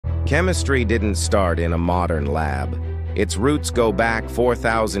Chemistry didn't start in a modern lab. Its roots go back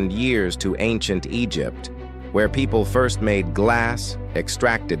 4,000 years to ancient Egypt, where people first made glass,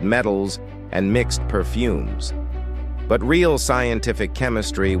 extracted metals, and mixed perfumes. But real scientific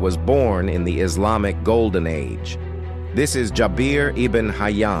chemistry was born in the Islamic Golden Age. This is Jabir Ibn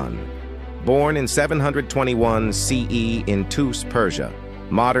Hayyan, born in 721 CE in Tus, Persia,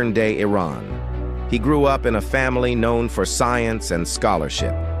 modern-day Iran. He grew up in a family known for science and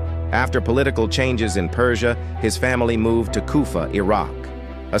scholarship. After political changes in Persia, his family moved to Kufa, Iraq,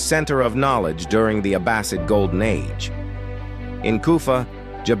 a center of knowledge during the Abbasid Golden Age. In Kufa,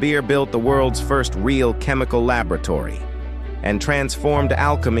 Jabir built the world's first real chemical laboratory and transformed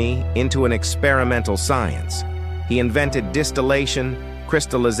alchemy into an experimental science. He invented distillation,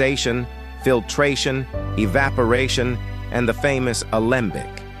 crystallization, filtration, evaporation, and the famous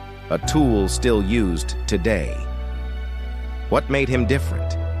alembic, a tool still used today. What made him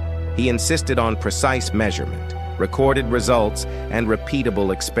different? He insisted on precise measurement, recorded results, and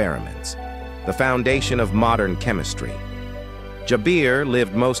repeatable experiments, the foundation of modern chemistry. Jabir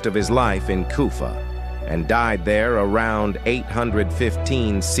lived most of his life in Kufa and died there around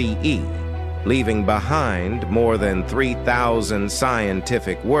 815 CE, leaving behind more than 3,000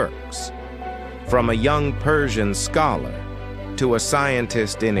 scientific works. From a young Persian scholar to a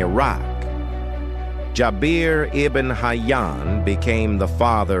scientist in Iraq, Jabir Ibn Hayyan became the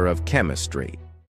father of chemistry.